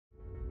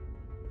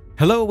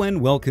Hello and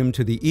welcome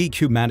to the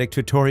EQmatic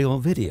tutorial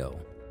video.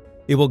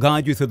 It will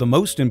guide you through the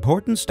most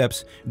important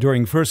steps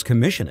during first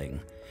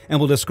commissioning and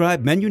will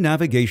describe menu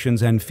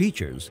navigations and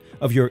features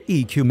of your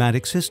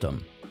EQmatic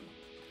system.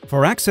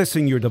 For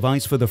accessing your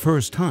device for the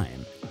first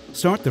time,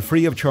 start the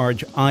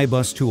free-of-charge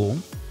iBus tool,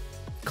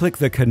 click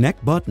the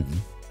Connect button,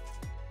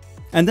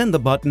 and then the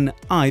button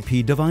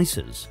IP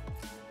Devices.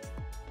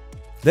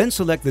 Then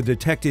select the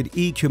detected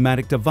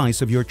EQmatic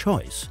device of your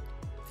choice.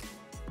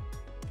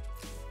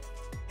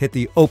 Hit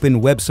the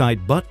Open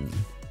Website button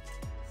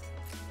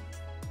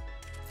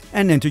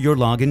and enter your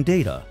login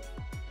data.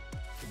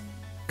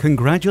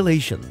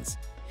 Congratulations!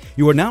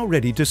 You are now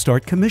ready to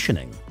start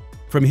commissioning.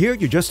 From here,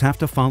 you just have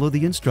to follow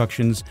the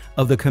instructions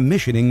of the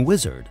commissioning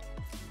wizard.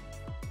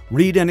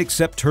 Read and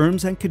accept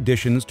terms and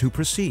conditions to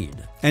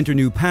proceed. Enter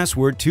new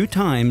password 2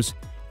 times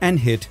and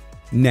hit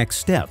Next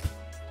Step.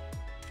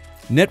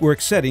 Network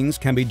settings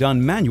can be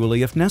done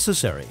manually if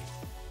necessary.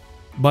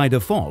 By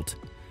default,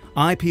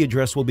 IP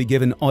address will be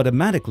given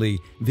automatically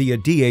via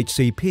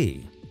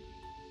DHCP.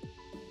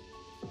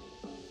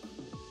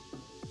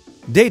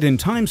 Date and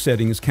time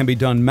settings can be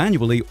done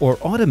manually or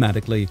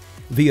automatically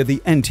via the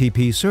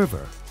NTP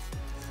server.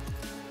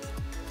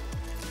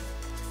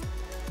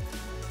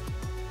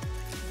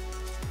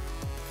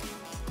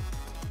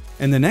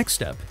 In the next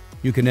step,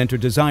 you can enter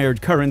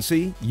desired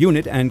currency,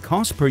 unit, and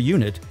cost per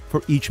unit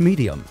for each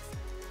medium.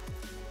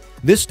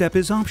 This step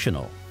is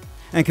optional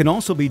and can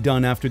also be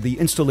done after the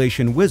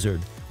installation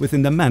wizard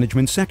within the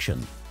management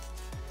section.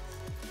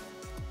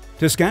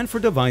 To scan for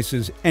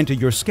devices, enter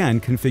your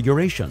scan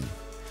configuration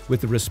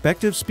with the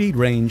respective speed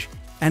range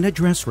and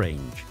address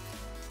range.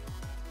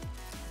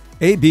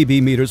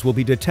 ABB meters will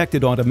be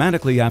detected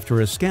automatically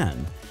after a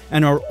scan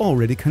and are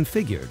already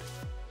configured.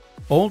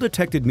 All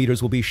detected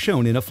meters will be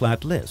shown in a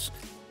flat list.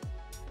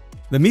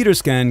 The meter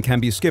scan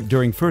can be skipped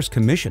during first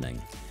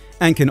commissioning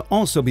and can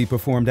also be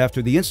performed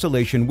after the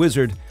installation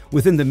wizard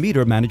within the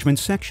meter management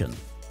section.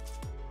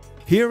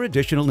 Here,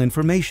 additional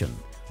information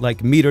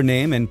like meter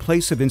name and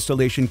place of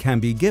installation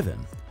can be given,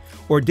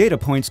 or data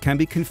points can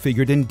be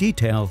configured in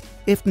detail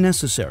if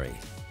necessary.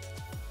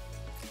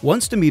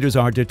 Once the meters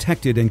are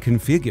detected and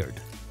configured,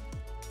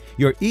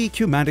 your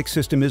EQmatic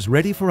system is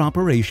ready for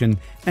operation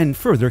and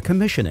further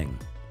commissioning.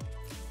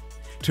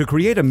 To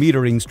create a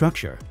metering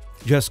structure,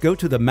 just go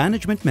to the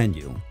Management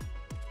menu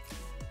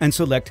and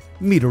select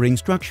Metering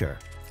Structure.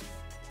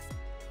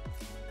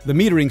 The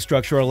metering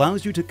structure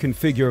allows you to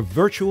configure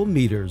virtual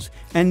meters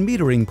and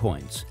metering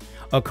points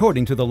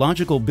according to the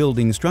logical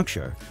building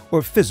structure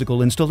or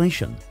physical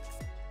installation.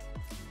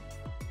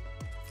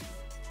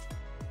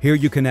 Here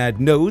you can add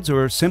nodes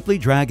or simply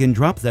drag and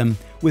drop them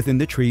within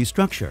the tree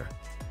structure.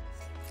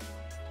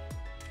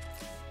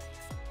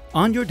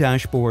 On your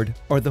dashboard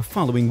are the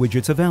following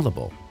widgets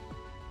available: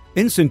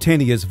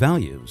 instantaneous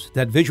values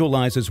that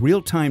visualizes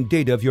real-time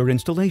data of your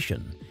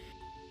installation,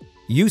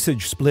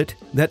 usage split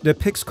that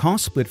depicts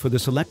cost split for the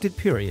selected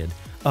period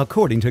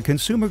according to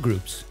consumer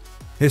groups,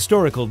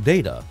 historical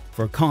data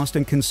for cost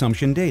and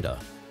consumption data,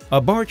 a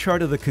bar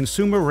chart of the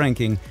consumer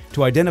ranking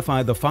to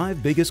identify the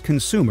 5 biggest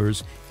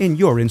consumers in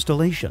your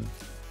installation,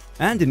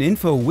 and an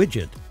info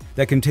widget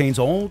that contains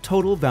all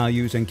total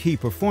values and key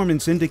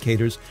performance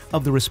indicators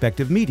of the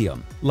respective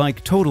medium,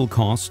 like total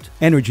cost,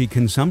 energy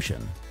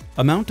consumption,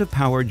 amount of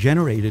power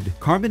generated,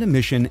 carbon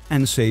emission,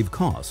 and save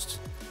costs.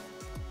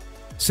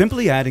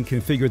 Simply add and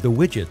configure the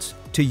widgets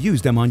to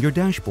use them on your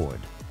dashboard.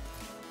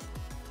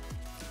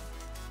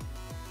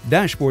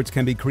 Dashboards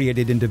can be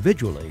created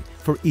individually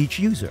for each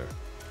user.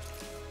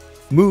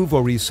 Move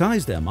or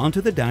resize them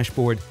onto the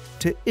dashboard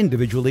to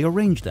individually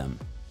arrange them.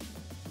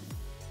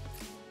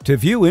 To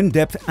view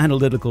in-depth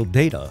analytical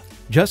data,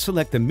 just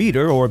select the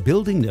meter or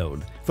building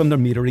node from the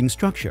metering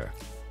structure,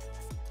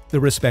 the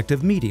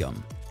respective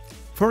medium.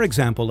 For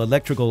example,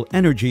 electrical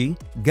energy,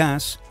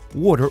 gas,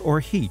 water, or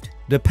heat,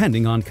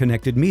 depending on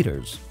connected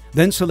meters.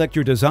 Then select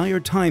your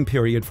desired time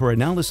period for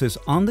analysis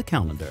on the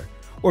calendar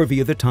or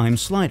via the time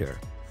slider,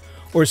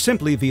 or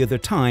simply via the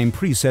time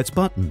presets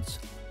buttons.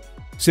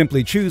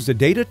 Simply choose the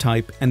data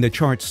type and the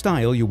chart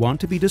style you want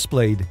to be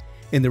displayed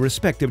in the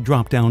respective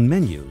drop-down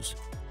menus.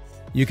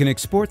 You can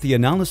export the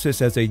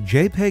analysis as a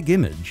JPEG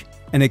image,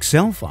 an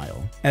Excel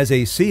file, as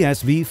a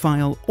CSV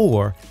file,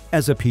 or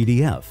as a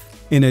PDF.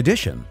 In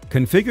addition,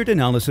 configured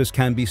analysis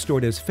can be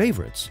stored as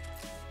favorites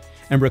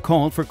and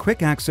recalled for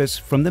quick access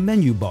from the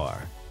menu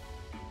bar.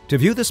 To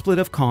view the split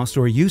of cost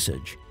or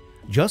usage,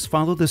 just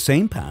follow the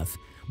same path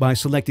by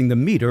selecting the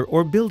meter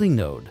or building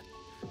node,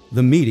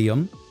 the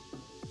medium,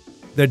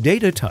 the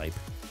data type,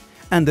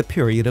 and the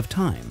period of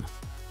time.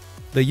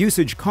 The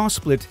usage cost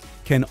split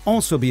can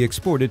also be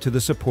exported to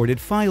the supported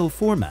file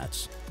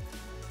formats.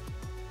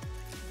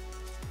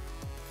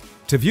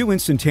 To view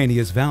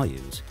instantaneous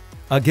values,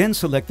 again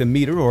select the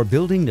meter or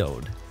building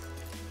node,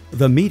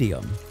 the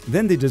medium,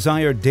 then the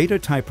desired data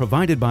type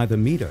provided by the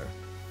meter,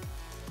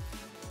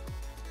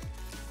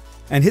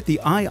 and hit the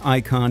eye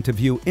icon to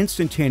view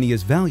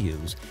instantaneous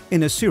values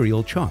in a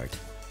serial chart.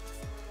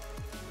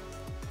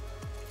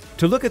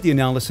 To look at the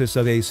analysis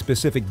of a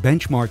specific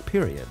benchmark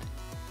period,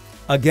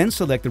 Again,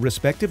 select the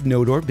respective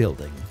node or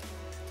building.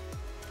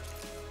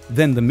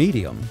 Then the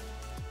medium,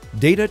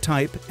 data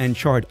type and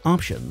chart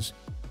options,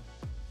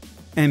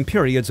 and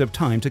periods of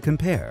time to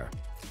compare.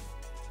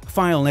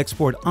 File and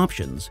export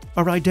options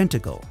are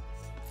identical.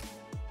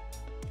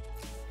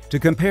 To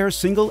compare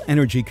single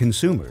energy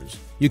consumers,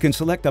 you can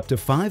select up to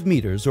 5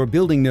 meters or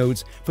building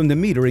nodes from the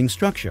metering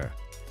structure.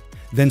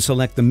 Then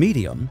select the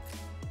medium,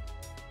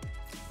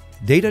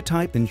 data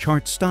type and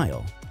chart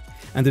style,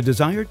 and the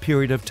desired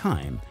period of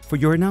time for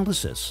your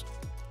analysis.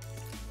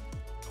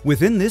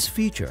 Within this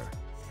feature,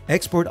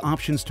 export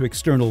options to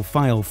external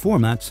file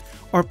formats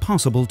are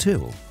possible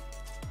too.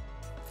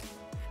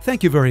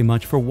 Thank you very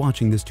much for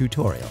watching this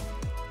tutorial.